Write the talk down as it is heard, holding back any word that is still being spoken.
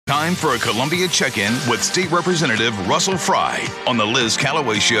Time for a Columbia check-in with State Representative Russell Fry on the Liz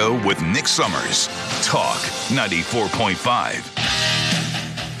Callaway Show with Nick Summers. Talk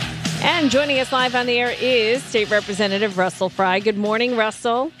 94.5. And joining us live on the air is State Representative Russell Fry. Good morning,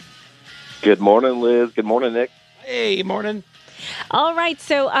 Russell. Good morning, Liz. Good morning, Nick. Hey, morning. All right.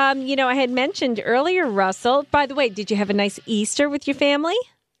 So, I had mentioned earlier, Russell, by the way, did you have a nice Easter with your family?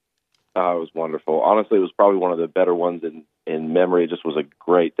 It was wonderful. Honestly, it was probably one of the better ones in memory. It just was a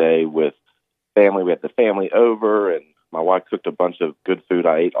great day with family. We had the family over, and my wife cooked a bunch of good food.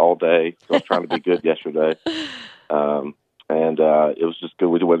 I ate all day, so I was trying to be good yesterday. And it was just good.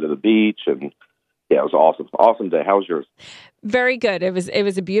 We went to the beach, and yeah, it was awesome. Awesome day. How was yours? Very good. It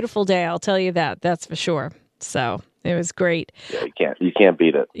was a beautiful day. I'll tell you that. That's for sure. So it was great. Yeah, you can't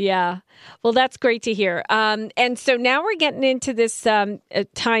beat it. Yeah. Well, that's great to hear. And so now we're getting into this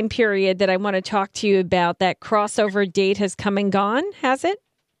time period that I want to talk to you about. That crossover date has come and gone, has it?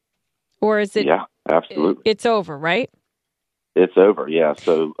 Or is it? Yeah, absolutely. It's over, right? It's over, yeah.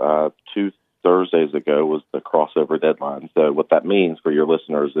 So 2 Thursdays ago was the crossover deadline. So what that means for your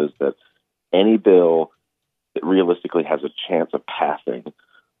listeners is that any bill that realistically has a chance of passing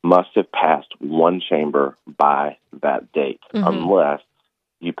must have passed one chamber by that date, unless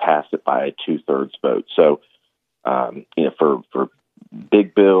you pass it by a 2/3 vote. So, for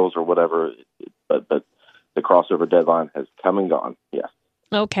big bills or whatever, but the crossover deadline has come and gone. Yes.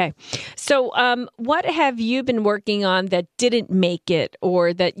 Okay. So what have you been working on that didn't make it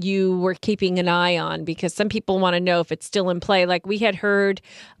or that you were keeping an eye on? Because some people want to know if it's still in play. Like we had heard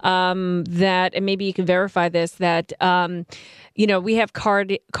that, and maybe you can verify this, that, we have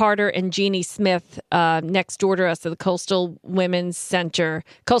Carter and Jeannie Smith next door to us at the Coastline Women's Center.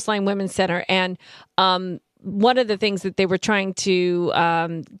 And one of the things that they were trying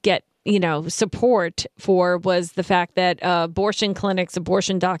to get support for was the fact that abortion clinics,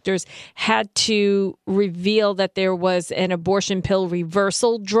 abortion doctors had to reveal that there was an abortion pill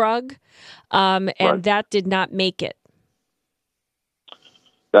reversal drug, and right. That did not make it.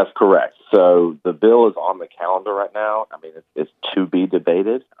 That's correct. So the bill is on the calendar right now. I mean, it's to be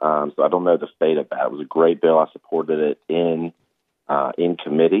debated. So I don't know the fate of that. It was a great bill. I supported it in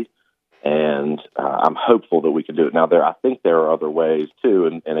committee. And I'm hopeful that we can do it. Now, I think there are other ways,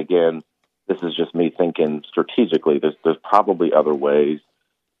 too. And again, this is just me thinking strategically. There's probably other ways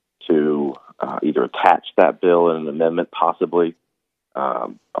to either attach that bill in an amendment, possibly,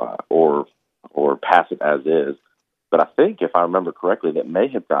 or pass it as is. But I think, if I remember correctly, that may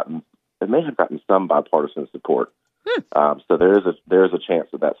have gotten some bipartisan support. So there is a chance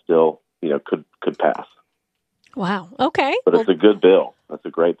that still could pass. Wow. Okay. But it's a good bill. That's a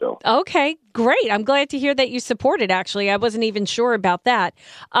great bill. Okay, great. I'm glad to hear that you support it, actually. I wasn't even sure about that.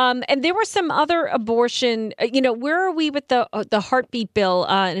 And there were some other abortion, where are we with the heartbeat bill?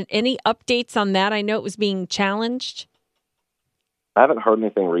 Any updates on that? I know it was being challenged. I haven't heard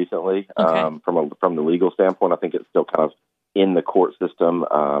anything recently. Okay. From the legal standpoint. I think it's still kind of in the court system.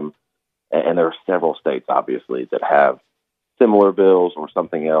 And there are several states, obviously, that have similar bills or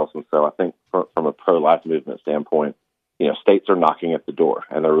something else. And so I think from a pro-life movement standpoint, states are knocking at the door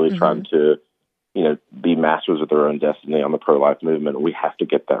and they're really trying to, be masters of their own destiny on the pro-life movement. And we have to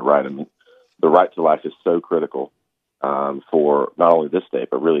get that right. I mean, the right to life is so critical for not only this state,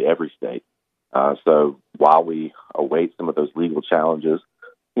 but really every state. So while we await some of those legal challenges,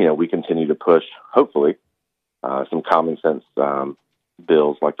 we continue to push, hopefully, some common sense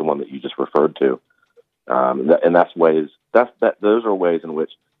bills like the one that you just referred to. And those are ways in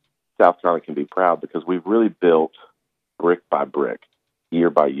which South Carolina can be proud because we've really built brick by brick,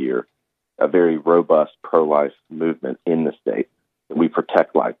 year by year, a very robust pro-life movement in the state. That we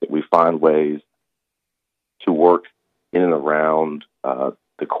protect life, that we find ways to work in and around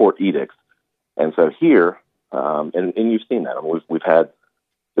the court edicts. And so here, and you've seen that. I mean, we've had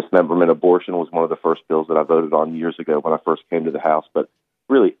dismemberment. Abortion was one of the first bills that I voted on years ago when I first came to the House. But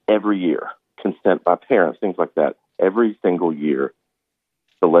really, every year, consent by parents, things like that, every single year,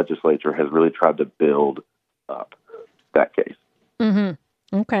 the legislature has really tried to build up that case.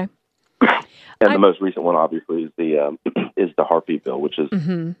 Mm-hmm. Okay. And the most recent one, obviously, is the heartbeat bill, which is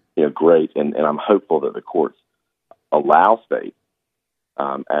great. And I'm hopeful that the courts allow states,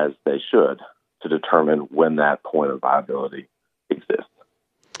 as they should, to determine when that point of viability exists.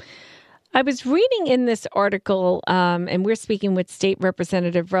 I was reading in this article, and we're speaking with State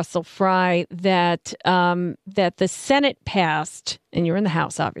Representative Russell Fry, that the Senate passed, and you're in the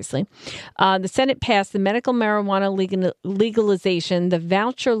House, obviously, the Senate passed the medical marijuana legalization, the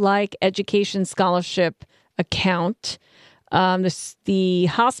voucher-like education scholarship account, the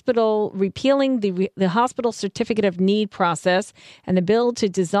hospital repealing the hospital certificate of need process, and the bill to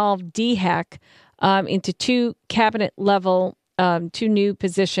dissolve DHEC into two cabinet level, two new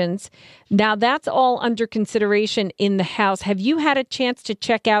positions. Now that's all under consideration in the House. Have you had a chance to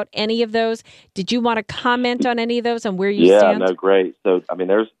check out any of those? Did you want to comment on any of those and where you stand? Yeah, no, great. So, I mean,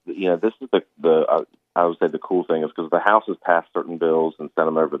 there's, this is I would say the cool thing is because the House has passed certain bills and sent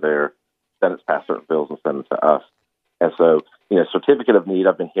them over there. Senate's passed certain bills and sent them to us. And so, certificate of need,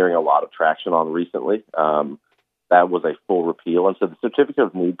 I've been hearing a lot of traction on recently. That was a full repeal. And so the certificate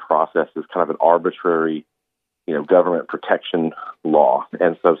of need process is kind of an arbitrary, government protection law.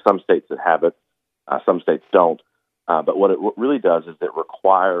 And so some states that have it, some states don't. But what it really does is it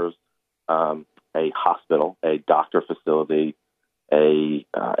requires a hospital, a doctor facility, any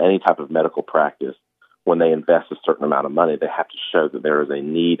type of medical practice, when they invest a certain amount of money, they have to show that there is a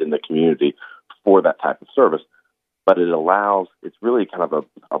need in the community for that type of service. But it's really kind of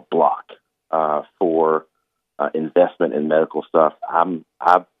a block for investment in medical stuff.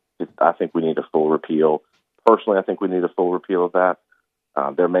 I think we need a full repeal. Personally, I think we need a full repeal of that.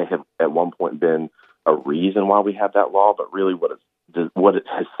 There may have at one point been a reason why we have that law, but really what it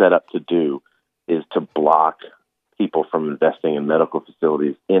has set up to do is to block people from investing in medical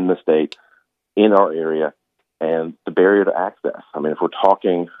facilities in the state, in our area, and the barrier to access. I mean, if we're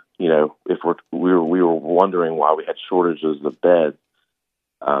talking, if we were wondering why we had shortages of beds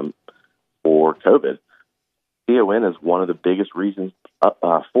for COVID, CON is one of the biggest reasons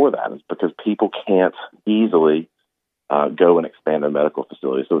for that, is because people can't easily go and expand a medical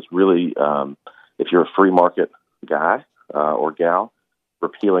facility. So it's really, if you're a free market guy or gal,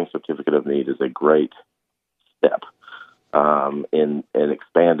 repealing certificate of need is a great step in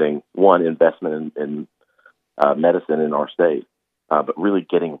expanding, one, investment in medicine in our state, but really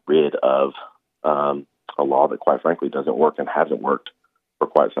getting rid of a law that, quite frankly, doesn't work and hasn't worked for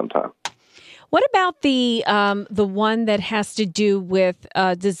quite some time. What about the one that has to do with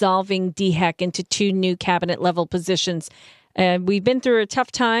dissolving DHEC into two new cabinet level positions? We've been through a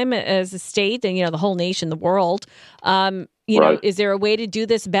tough time as a state, and the whole nation, the world. Right. Is there a way to do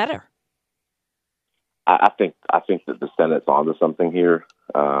this better? I think that the Senate's onto something here,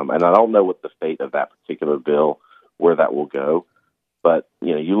 and I don't know what the fate of that particular bill, where that will go. But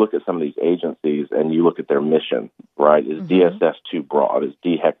you look at some of these agencies and you look at their mission. Right? Is DSS too broad? Is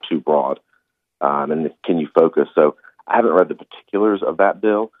DHEC too broad? And can you focus? So I haven't read the particulars of that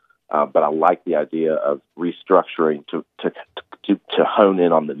bill, but I like the idea of restructuring to hone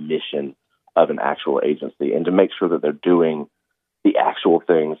in on the mission of an actual agency and to make sure that they're doing the actual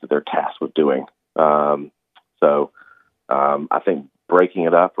things that they're tasked with doing. I think breaking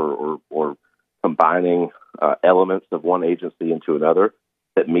it up or combining elements of one agency into another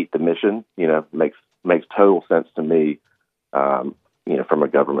that meet the mission, makes total sense to me. From a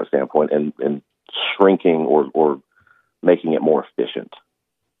government standpoint, and shrinking or making it more efficient.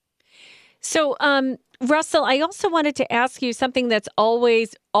 So, Russell, I also wanted to ask you something that's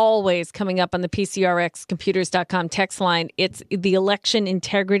always coming up on the PCRXcomputers.com text line. It's the election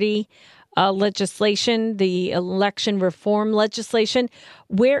integrity legislation, the election reform legislation.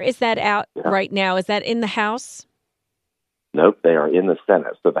 Where is that out right now? Is that in the House? Nope, they are in the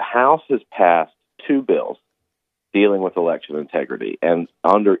Senate. So the House has passed two bills dealing with election integrity. And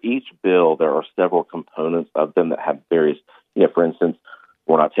under each bill, there are several components of them that have various, for instance,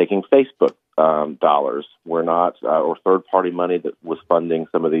 we're not taking Facebook dollars. We're not, or third-party money that was funding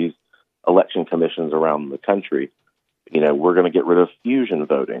some of these election commissions around the country. We're going to get rid of fusion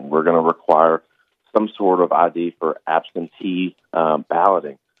voting. We're going to require some sort of ID for absentee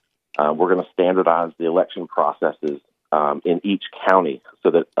balloting. We're going to standardize the election processes in each county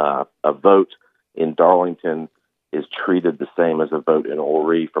so that a vote in Darlington is treated the same as a vote in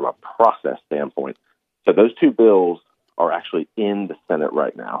Horry from a process standpoint. So those two bills are actually in the Senate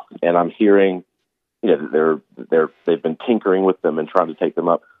right now, and I'm hearing, that they've been tinkering with them and trying to take them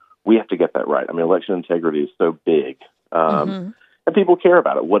up. We have to get that right. I mean, election integrity is so big, and people care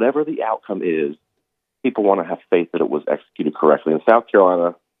about it. Whatever the outcome is, people want to have faith that it was executed correctly. And South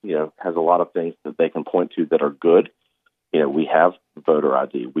Carolina, has a lot of things that they can point to that are good. We have voter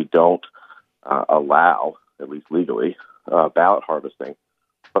ID. We don't allow, at least legally, ballot harvesting,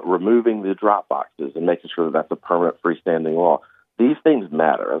 but removing the drop boxes and making sure that that's a permanent freestanding law. These things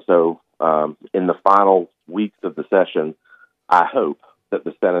matter. And so in the final weeks of the session, I hope that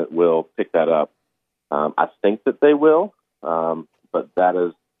the Senate will pick that up. I think that they will, but that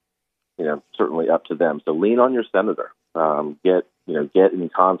is, certainly up to them. So lean on your senator. Get in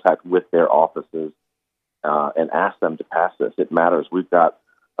contact with their offices and ask them to pass this. It matters. We've got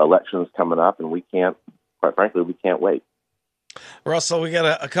elections coming up, and quite frankly, we can't wait. Russell, we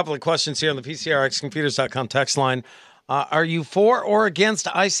got a couple of questions here on the PCRXcomputers.com text line. Are you for or against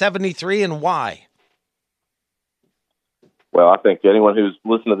I-73, and why? Well, I think anyone who's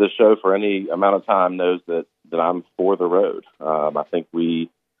listened to this show for any amount of time knows that I'm for the road. I think an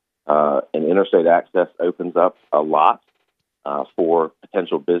interstate access opens up a lot for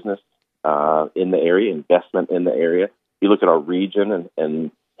potential business in the area, investment in the area. You look at our region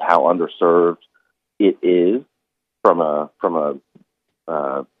and how underserved it is from a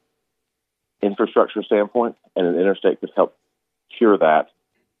infrastructure standpoint, and an interstate could help cure that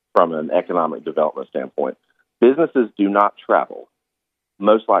from an economic development standpoint. Businesses do not travel.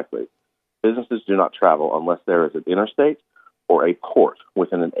 Most likely, businesses do not travel unless there is an interstate or a port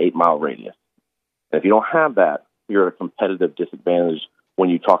within an 8-mile radius. And if you don't have that, you're at a competitive disadvantage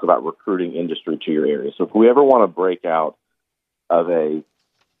when you talk about recruiting industry to your area. So if we ever want to break out of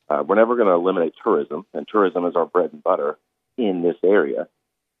we're never going to eliminate tourism, and tourism is our bread and butter in this area.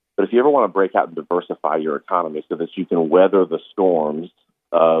 But if you ever want to break out and diversify your economy so that you can weather the storms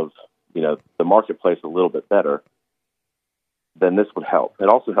of, the marketplace a little bit better, then this would help. It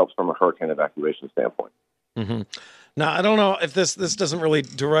also helps from a hurricane evacuation standpoint. Mm-hmm. Now, I don't know if this doesn't really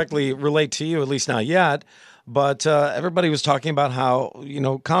directly relate to you, at least not yet, but everybody was talking about how,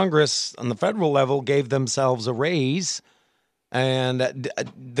 Congress on the federal level gave themselves a raise. And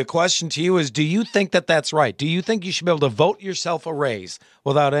the question to you is, do you think that that's right? Do you think you should be able to vote yourself a raise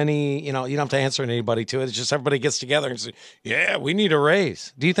without any, you don't have to answer anybody to it. It's just everybody gets together and says, yeah, we need a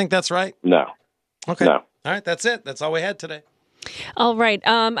raise. Do you think that's right? No. Okay. No. All right. That's it. That's all we had today. All right.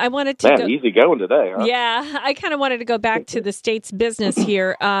 I wanted to easy going today, huh? Yeah, I kind of wanted to go back to the state's business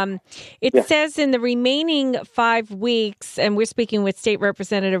here. It says in the remaining 5 weeks, and we're speaking with State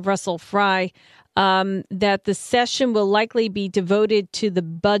Representative Russell Fry, that the session will likely be devoted to the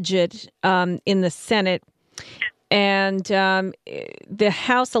budget in the Senate. And the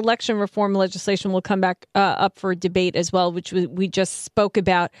House election reform legislation will come back up for debate as well, which we just spoke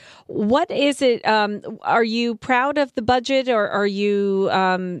about. What is it? Are you proud of the budget, or are you,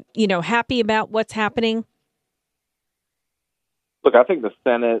 happy about what's happening? Look, I think the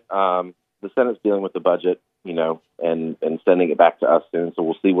Senate's dealing with the budget, and sending it back to us soon. So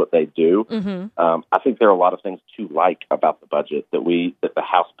we'll see what they do. Mm-hmm. I think there are a lot of things to like about the budget that the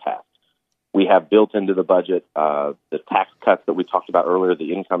House passed. We have built into the budget the tax cuts that we talked about earlier,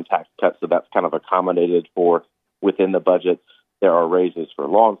 the income tax cuts, so that's kind of accommodated for within the budget. There are raises for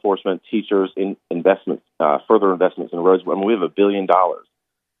law enforcement, teachers, investments, further investments in roads. I mean, we have $1 billion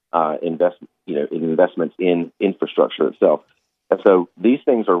in investments in infrastructure itself, and so these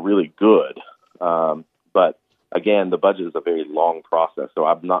things are really good. But again, the budget is a very long process, so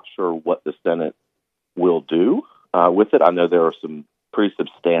I'm not sure what the Senate will do with it. I know there are some pretty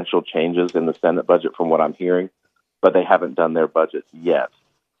substantial changes in the Senate budget from what I'm hearing, but they haven't done their budget yet.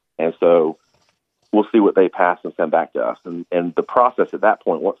 And so we'll see what they pass and send back to us. And the process at that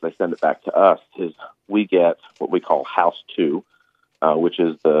point, once they send it back to us, is we get what we call House 2, which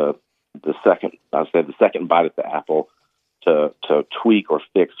is the second bite at the apple to tweak or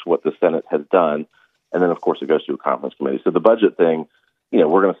fix what the Senate has done. And then, of course, it goes to a conference committee. So the budget thing,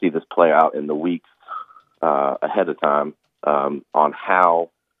 we're going to see this play out in the weeks ahead of time. On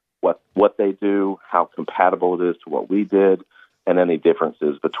what they do, how compatible it is to what we did, and any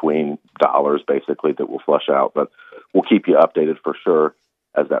differences between dollars, basically, that will flush out. But we'll keep you updated for sure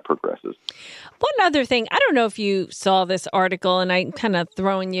as that progresses. One other thing, I don't know if you saw this article, and I'm kind of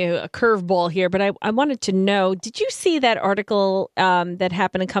throwing you a curveball here, but I wanted to know, did you see that article that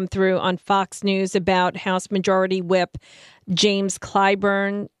happened to come through on Fox News about House Majority Whip James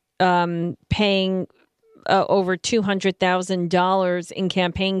Clyburn paying over $200,000 in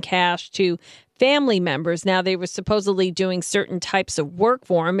campaign cash to family members? Now, they were supposedly doing certain types of work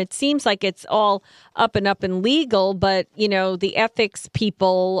for him. It seems like it's all up and legal, but, the ethics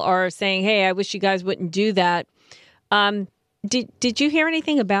people are saying, hey, I wish you guys wouldn't do that. Did you hear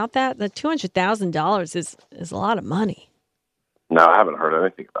anything about that? The $200,000 is a lot of money. No, I haven't heard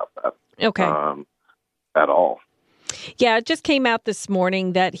anything about that. Okay. At all. Yeah, it just came out this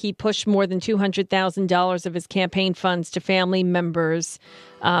morning that he pushed more than $200,000 of his campaign funds to family members,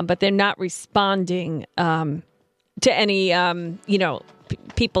 but they're not responding to any,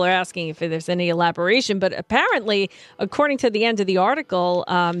 people are asking if there's any elaboration. But apparently, according to the end of the article,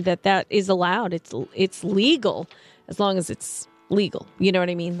 that is allowed. It's legal as long as it's legal. You know what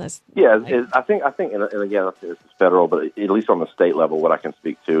I mean? I think, and again, this is federal, but at least on the state level, what I can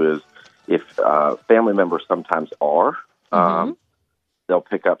speak to is, if family members sometimes are, they'll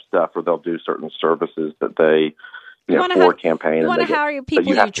pick up stuff or they'll do certain services that they, for a campaign. You want to hire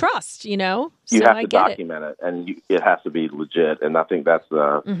people you trust, You have to document it, and it has to be legit. And I think that's,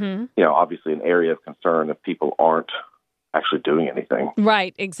 obviously an area of concern if people aren't actually doing anything.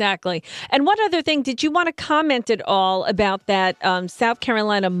 Right, exactly. And one other thing, did you want to comment at all about that South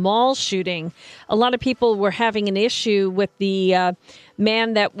Carolina mall shooting? A lot of people were having an issue with the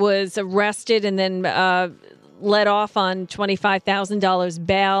man that was arrested and then let off on $25,000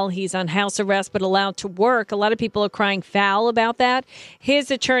 bail. He's on house arrest but allowed to work. A lot of people are crying foul about that. His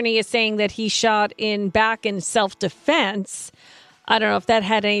attorney is saying that he shot back in self-defense. I don't know if that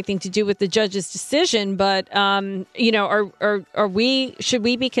had anything to do with the judge's decision, but should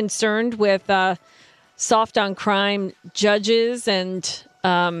we be concerned with soft on crime judges and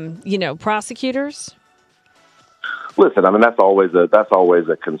prosecutors? Listen, I mean that's always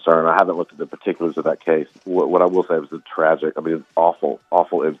a concern. I haven't looked at the particulars of that case. What I will say was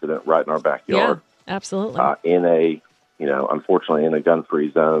awful incident right in our backyard. Yeah, absolutely. Unfortunately, in a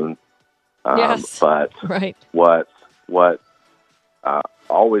gun-free zone. Yes. But right. What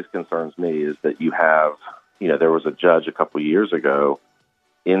always concerns me is that you have, there was a judge a couple years ago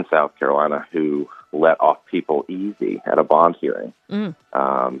in South Carolina who let off people easy at a bond hearing.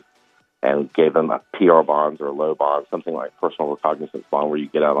 And gave them a PR bonds or a low bond, something like personal recognizance bond, where you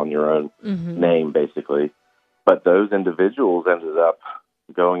get out on your own name, basically. But those individuals ended up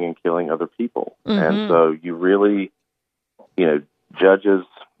going and killing other people. And so you really, judges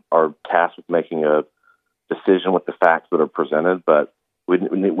are tasked with making a decision with the facts that are presented, but we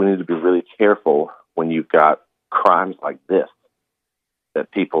need to be really careful when you've got crimes like this, that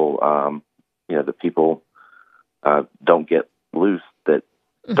people, don't get loose, that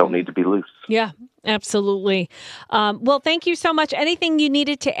don't need to be loose. Yeah, absolutely. Well, thank you so much. Anything you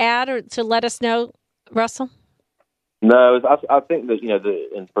needed to add or to let us know, Russell? No, I think that,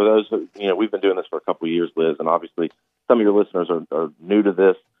 and for those who, we've been doing this for a couple of years, Liz, and obviously some of your listeners are new to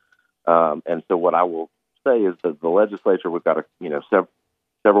this. And so what I will say is that the legislature, we've got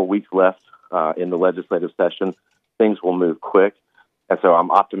several weeks left in the legislative session. Things will move quick. And so I'm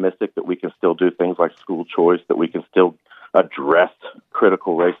optimistic that we can still do things like school choice, that we can still address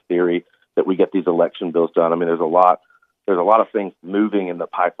critical race theory, that we get these election bills done. I mean, there's a lot of things moving in the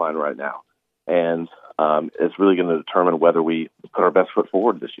pipeline right now. And it's really going to determine whether we put our best foot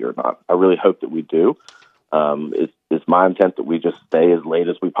forward this year or not. I really hope that we do. It's my intent that we just stay as late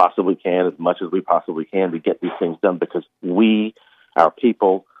as we possibly can, as much as we possibly can, to get these things done, because our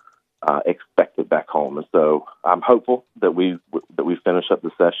people, expect it back home. And so I'm hopeful that we finish up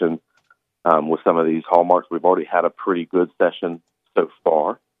the session with some of these hallmarks. We've already had a pretty good session so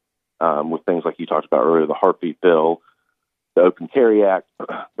far with things like you talked about earlier, the heartbeat bill, the Open Carry Act.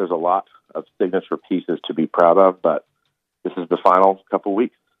 There's a lot of signature pieces to be proud of, but this is the final couple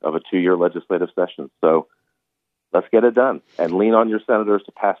weeks of a 2-year legislative session. So let's get it done and lean on your senators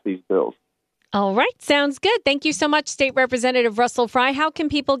to pass these bills. All right. Sounds good. Thank you so much, State Representative Russell Fry. How can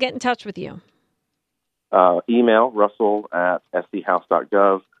people get in touch with you? Email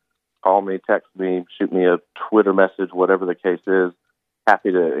russell@schouse.gov. Call me, text me, shoot me a Twitter message, whatever the case is.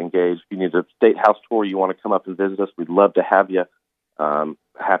 Happy to engage. If you need a state house tour, you want to come up and visit us, we'd love to have you.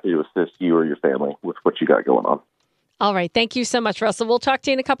 Happy to assist you or your family with what you got going on. All right. Thank you so much, Russell. We'll talk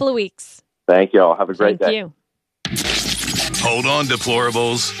to you in a couple of weeks. Thank you all. Have a great day. Thank you. Hold on,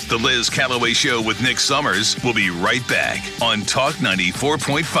 deplorables. The Liz Callaway Show with Nick Summers will be right back on Talk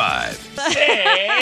 94.5.